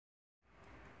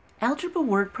Algebra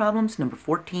Word Problems number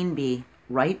 14b.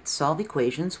 Write, solve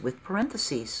equations with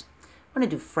parentheses. I'm going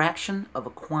to do fraction of a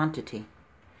quantity.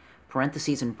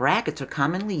 Parentheses and brackets are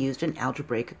commonly used in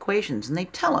algebraic equations, and they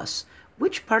tell us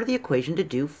which part of the equation to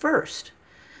do first.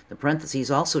 The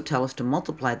parentheses also tell us to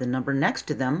multiply the number next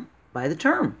to them by the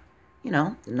term. You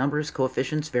know, the numbers,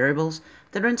 coefficients, variables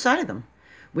that are inside of them.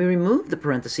 We remove the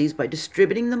parentheses by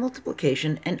distributing the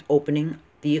multiplication and opening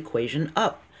the equation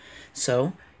up.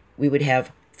 So we would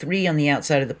have 3 on the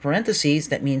outside of the parentheses.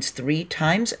 That means 3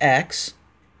 times x,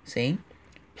 see,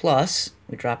 plus,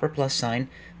 we drop our plus sign,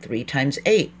 3 times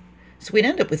 8. So we'd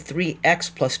end up with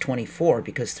 3x plus 24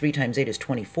 because 3 times 8 is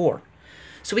 24.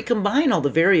 So we combine all the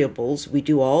variables, we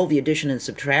do all the addition and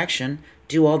subtraction,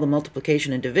 do all the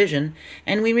multiplication and division,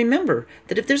 and we remember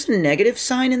that if there's a negative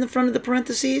sign in the front of the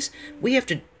parentheses, we have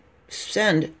to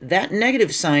send that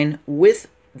negative sign with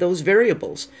those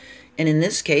variables. And in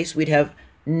this case, we'd have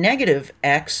negative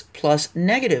x plus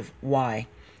negative y.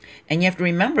 And you have to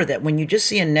remember that when you just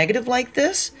see a negative like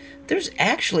this, there's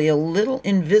actually a little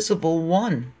invisible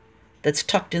 1 that's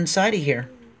tucked inside of here.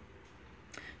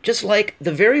 Just like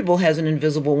the variable has an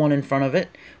invisible 1 in front of it,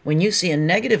 when you see a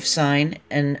negative sign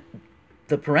in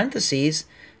the parentheses,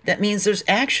 that means there's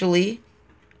actually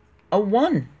a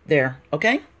 1 there,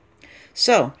 okay?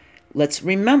 So let's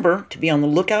remember to be on the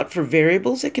lookout for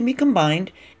variables that can be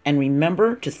combined, and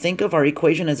remember to think of our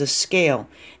equation as a scale,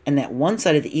 and that one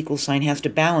side of the equal sign has to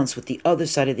balance with the other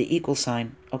side of the equal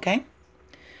sign, okay?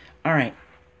 All right,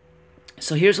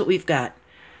 so here's what we've got.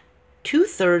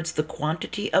 2/3 the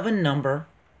quantity of a number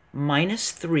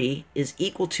minus 3 is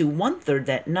equal to 1/3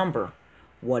 that number.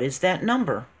 What is that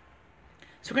number?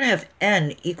 So we're going to have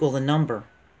n equal the number.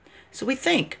 So we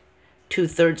think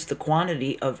 2/3 the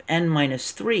quantity of n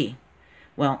minus 3.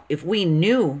 Well, if we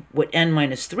knew what n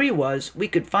minus 3 was, we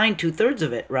could find 2/3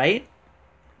 of it, right?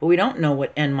 But we don't know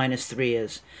what n minus 3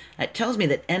 is. That tells me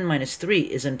that n minus 3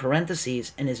 is in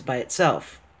parentheses and is by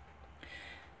itself.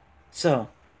 So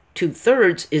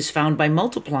 2/3 is found by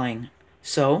multiplying.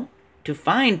 So to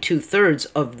find 2/3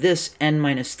 of this n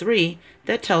minus 3,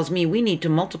 that tells me we need to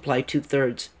multiply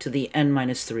 2/3 to the n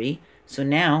minus 3. So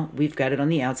now we've got it on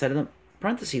the outside of the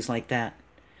parentheses like that.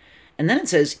 And then it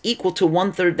says equal to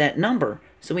 1/3 that number.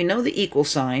 So we know the equal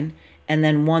sign, and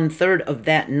then 1/3 of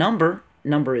that number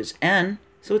is n,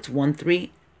 so it's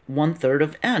 1/3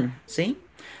 of n, see?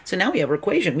 So now we have our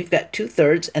equation. We've got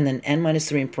 2/3 and then n minus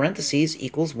 3 in parentheses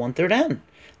equals 1/3 n.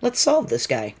 Let's solve this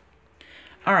guy.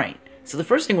 All right, so the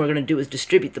first thing we're going to do is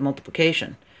distribute the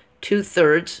multiplication.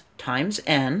 2/3 times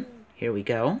n, here we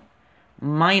go,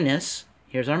 minus,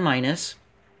 here's our minus,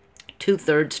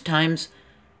 2/3 times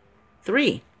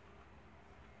 3.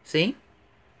 See?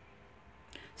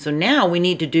 So now we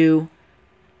need to do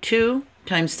 2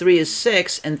 times 3 is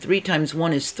 6, and 3 times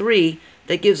 1 is 3.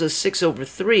 That gives us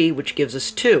 6/3, which gives us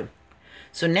 2.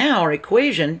 So now our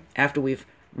equation, after we've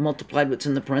multiplied what's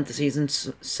in the parentheses and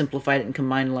simplified it and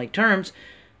combined like terms,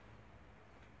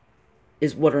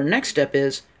 is what our next step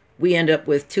is. We end up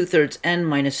with 2/3 n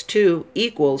minus 2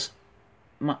 equals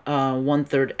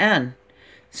 1/3 n.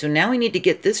 So now we need to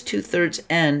get this 2/3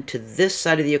 n to this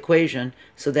side of the equation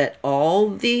so that all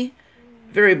the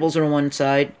variables are on one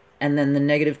side and then the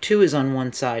negative 2 is on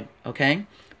one side, okay?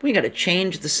 We got to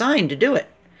change the sign to do it.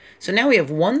 So now we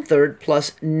have 1/3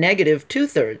 plus negative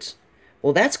 2/3.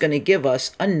 Well, that's going to give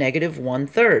us a negative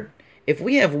 1/3. If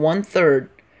we have 1/3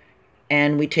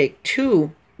 and we take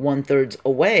 2 1/3s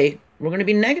away, we're going to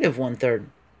be negative 1/3.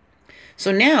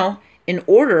 So now, in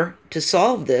order to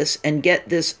solve this and get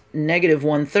this negative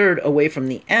 1/3 away from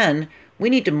the n, we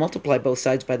need to multiply both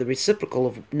sides by the reciprocal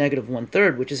of negative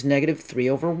 1/3, which is negative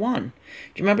 3/1.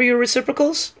 Do you remember your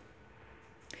reciprocals?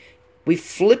 We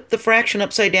flip the fraction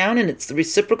upside down and it's the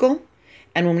reciprocal.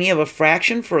 And when we have a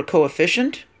fraction for a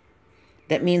coefficient,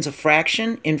 that means a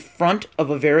fraction in front of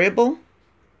a variable,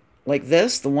 like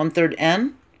this, the 1/3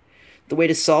 n. The way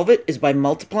to solve it is by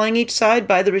multiplying each side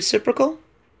by the reciprocal.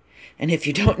 And if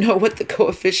you don't know what the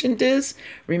coefficient is,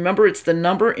 remember it's the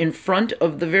number in front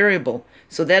of the variable.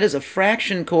 So that is a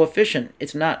fraction coefficient.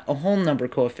 It's not a whole number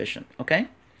coefficient, okay?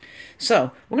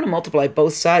 So we're going to multiply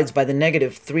both sides by the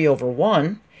negative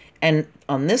 3/1. And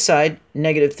on this side,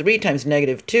 negative 3 times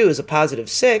negative 2 is a positive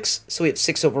 6. So we have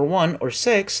 6/1, or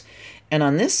 6. And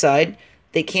on this side,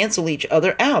 they cancel each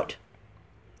other out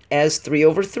as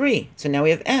 3/3. So now we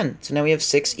have n. So now we have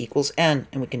 6 equals n.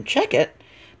 And we can check it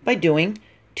by doing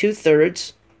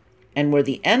 2/3, and where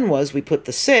the n was, we put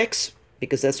the 6,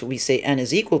 because that's what we say n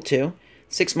is equal to.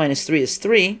 6 minus 3 is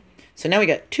 3. So now we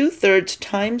got 2/3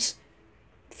 times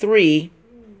 3,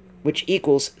 which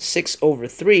equals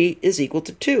 6/3 is equal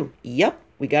to 2. Yep,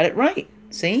 we got it right.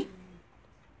 See?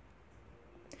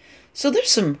 So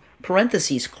there's some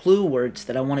parentheses clue words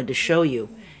that I wanted to show you.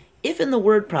 If in the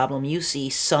word problem you see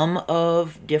sum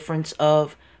of, difference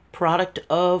of, product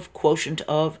of, quotient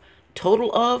of,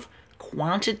 total of,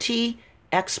 quantity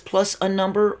x plus a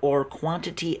number, or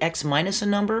quantity x minus a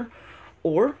number,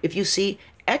 or if you see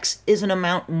x is an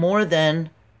amount more than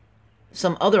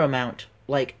some other amount,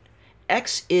 like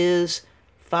x is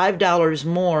 $5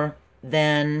 more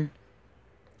than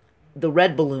the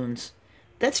red balloons,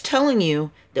 that's telling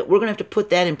you that we're going to have to put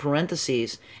that in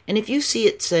parentheses. And if you see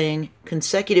it saying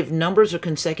consecutive numbers or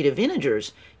consecutive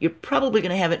integers, you're probably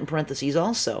going to have it in parentheses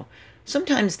also.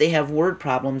 Sometimes they have word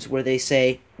problems where they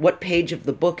say what page of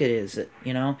the book it is.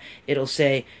 It'll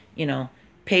say,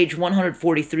 page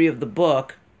 143 of the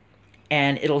book,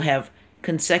 and it'll have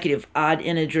consecutive odd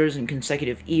integers and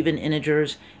consecutive even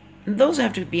integers. Those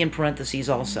have to be in parentheses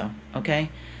also,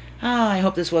 okay? I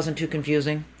hope this wasn't too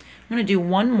confusing. I'm going to do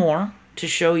one more to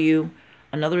show you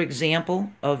another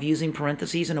example of using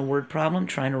parentheses in a word problem,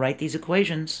 trying to write these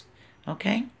equations,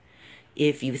 okay?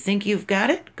 If you think you've got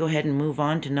it, go ahead and move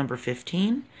on to number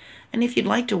 15. And if you'd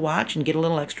like to watch and get a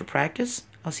little extra practice,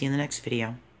 I'll see you in the next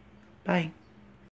video. Bye.